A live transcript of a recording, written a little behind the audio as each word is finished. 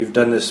You've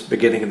done this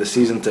beginning of the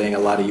season thing a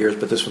lot of years,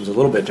 but this one's a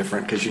little bit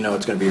different because you know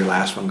it's going to be your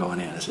last one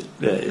going in. Is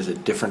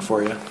it different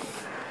for you?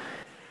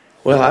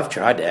 Well, I've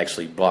tried to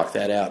actually block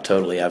that out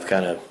totally. In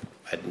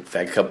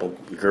fact, a couple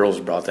girls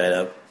brought that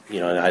up,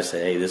 and I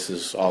said, hey, this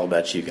is all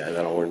about you guys.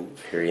 I don't want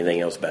to hear anything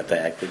else about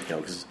that, but,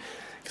 because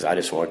I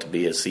just want it to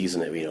be a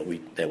season that,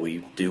 we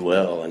do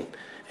well,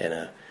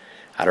 and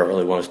I don't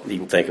really want to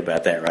even think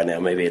about that right now.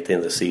 Maybe at the end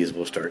of the season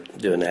we'll start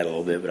doing that a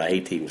little bit, but I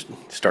hate to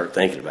even start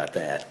thinking about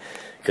that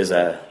because,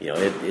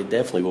 it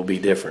definitely will be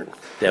different,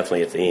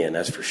 definitely at the end,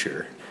 that's for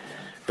sure.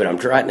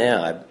 But right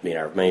now,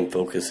 our main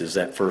focus is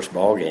that first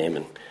ball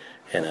game,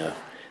 and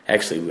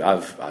actually, I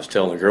was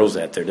telling the girls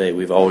that the other day,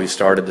 we've always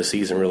started the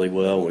season really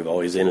well, and we've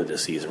always ended the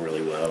season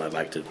really well, and I'd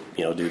like to,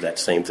 do that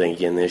same thing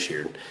again this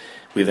year.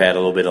 We've had a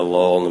little bit of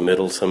lull in the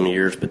middle some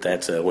years, but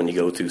that's when you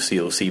go through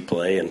COC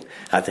play, and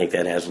I think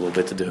that has a little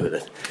bit to do with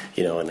it,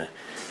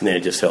 and then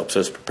it just helps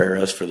us prepare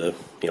us for the,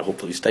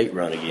 hopefully state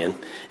run again.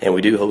 And we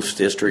do host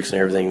districts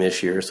and everything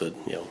this year, so,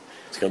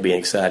 it's going to be an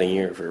exciting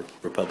year for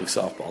Republic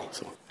softball.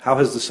 So, how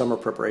has the summer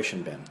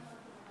preparation been?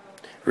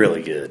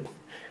 Really good.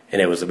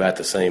 And it was about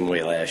the same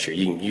way last year.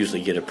 You can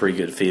usually get a pretty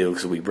good feel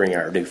because we bring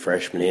our new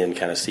freshmen in,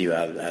 kind of see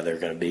how they're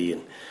going to be.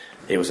 And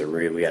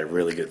we got a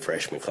really good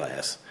freshman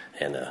class.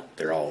 And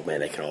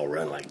they can all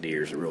run like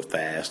deers. They're real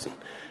fast,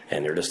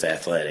 and they're just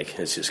athletic.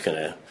 It's just going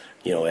to,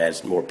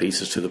 add more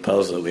pieces to the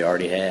puzzle that we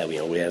already have.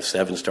 We have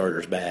 7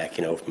 starters back,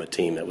 from a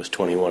team that was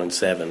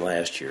 21-7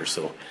 last year.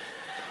 So,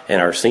 and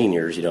our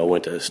seniors,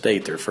 went to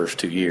state their first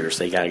 2 years.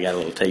 They kind of got a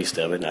little taste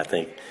of it, and I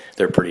think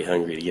they're pretty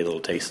hungry to get a little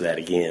taste of that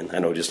again. I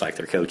know, just like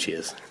their coach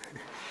is.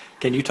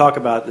 Can you talk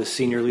about the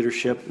senior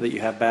leadership that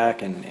you have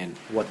back and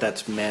what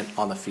that's meant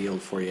on the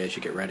field for you as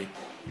you get ready?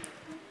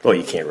 Well,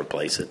 you can't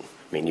replace it.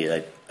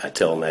 I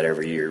tell them that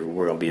every year.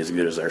 We're going to be as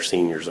good as our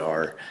seniors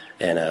are.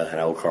 And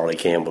old Carly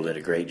Campbell did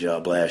a great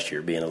job last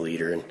year being a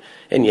leader.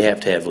 And you have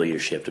to have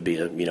leadership to be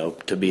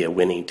a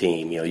winning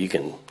team. You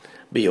can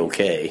be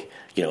okay,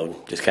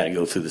 just kind of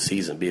go through the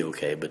season, be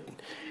okay. But,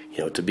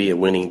 to be a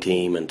winning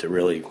team and to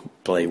really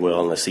play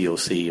well in the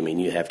COC,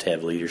 you have to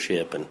have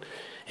leadership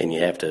and you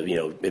have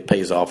to, it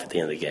pays off at the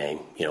end of the game,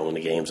 when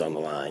the game's on the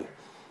line.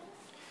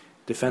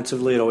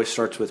 Defensively, it always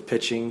starts with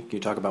pitching. Can you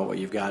talk about what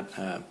you've got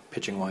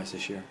pitching-wise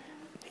this year?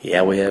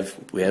 Yeah, we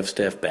have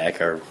Steph back,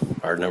 our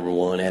number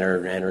one and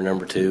our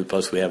number two.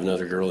 Plus, we have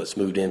another girl that's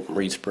moved in from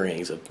Reed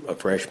Springs, a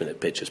freshman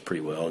that pitches pretty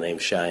well, named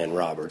Cheyenne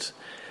Roberts.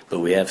 But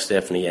we have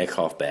Stephanie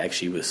Eckhoff back.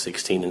 She was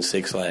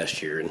 16-6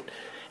 last year,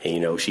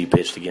 and she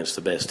pitched against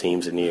the best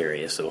teams in the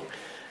area. So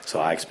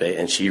I expect,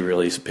 and she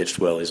really pitched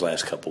well these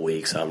last couple of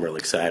weeks. I'm really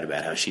excited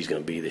about how she's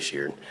going to be this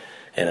year.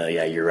 And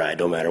yeah, you're right.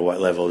 No matter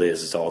what level it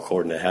is, it's all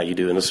according to how you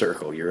do in the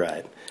circle. You're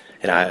right.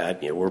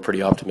 And we're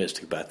pretty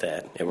optimistic about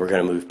that. And we're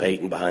going to move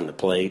Peyton behind the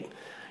plate.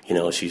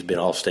 She's been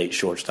all-state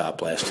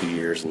shortstop last 2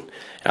 years, and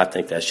I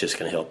think that's just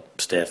going to help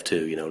Steph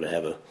too. To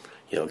have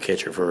a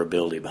catcher for her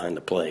ability behind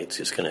the plate. It's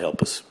just going to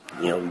help us.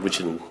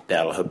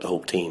 That'll help the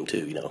whole team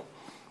too.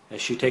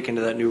 Has she taken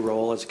to that new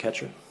role as a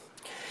catcher?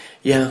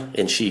 Yeah,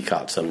 and she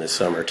caught some this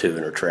summer too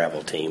in her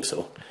travel team.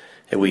 So,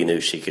 and we knew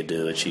she could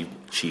do it. She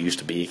used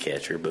to be a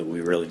catcher, but we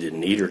really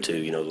didn't need her to.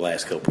 The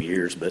last couple of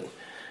years, but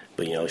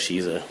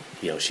she's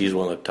she's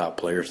one of the top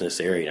players in this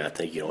area, and I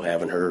think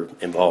having her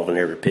involved in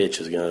every pitch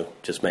is going to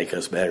just make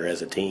us better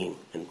as a team.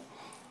 And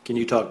can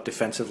you talk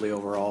defensively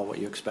overall what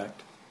you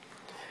expect?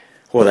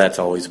 Well, that's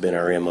always been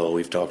our MO.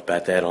 We've talked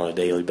about that on a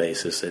daily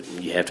basis, that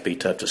you have to be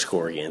tough to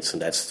score against,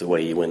 and that's the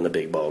way you win the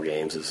big ball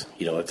games is,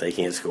 if they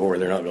can't score,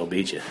 they're not going to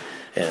beat you.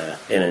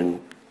 And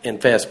in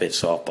fast pitch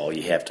softball,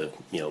 you have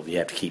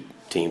to keep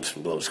teams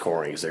from low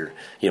scoring.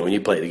 When you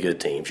play the good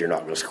teams, you're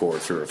not going to score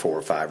 3 or 4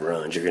 or 5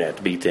 runs. You're going to have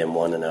to beat them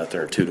 1-0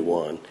 or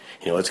 2-1.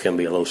 It's going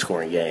to be a low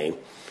scoring game.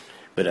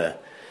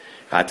 But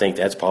I think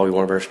that's probably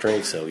one of our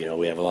strengths. So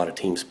we have a lot of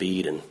team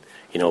speed, and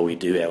we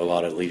do have a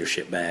lot of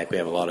leadership back. We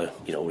have a lot of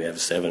we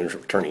have 7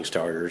 returning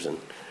starters and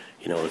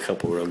a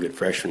couple of real good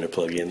freshmen to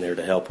plug in there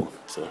to help them.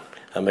 So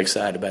I'm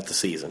excited about the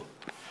season.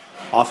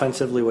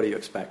 Offensively, what do you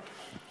expect?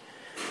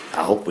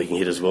 I hope we can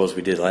hit as well as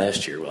we did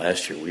last year.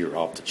 Last year we were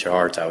off the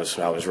charts. I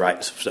was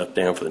writing some stuff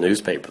down for the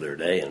newspaper the other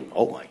day, and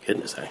oh my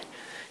goodness,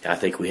 I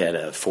think we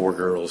had 4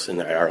 girls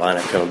in our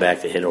lineup coming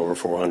back that hit over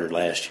 400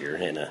 last year.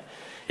 And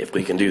if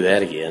we can do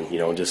that again,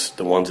 just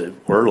the ones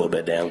that were a little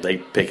bit down, they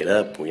pick it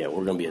up. We're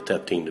going to be a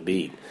tough team to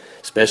beat,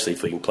 especially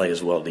if we can play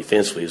as well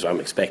defensively as I'm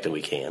expecting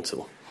we can.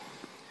 So,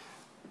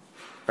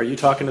 are you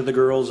talking to the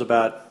girls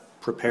about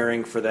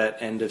preparing for that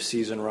end of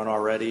season run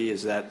already?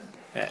 Is that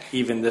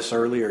even this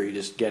early, or are you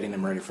just getting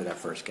them ready for that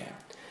first game?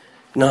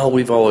 No,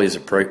 we've always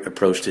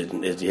approached it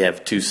as you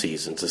have 2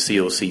 seasons. The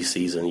COC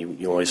season,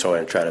 you always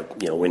try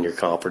to win your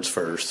conference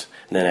first,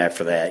 and then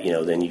after that,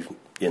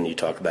 then you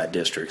talk about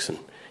districts, and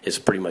it's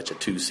pretty much a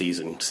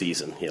 2-season.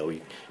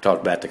 We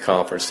talk about the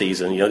conference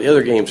season. The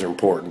other games are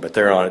important, but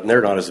they're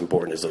not as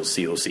important as those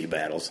COC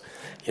battles.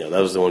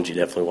 Those are the ones you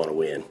definitely want to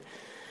win.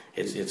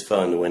 It's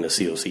fun to win a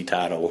COC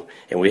title,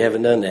 and we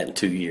haven't done that in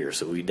 2 years,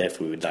 so we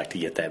definitely would like to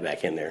get that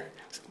back in there.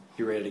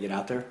 You ready to get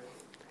out there?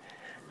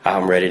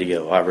 I'm ready to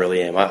go. I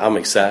really am. I'm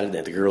excited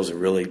that the girls are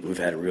we've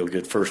had a real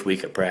good first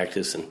week of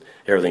practice, and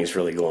everything's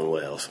really going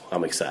well. So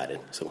I'm excited.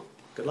 So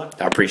Good luck.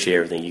 I appreciate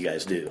everything you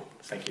guys do.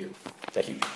 Thank you. Thank you.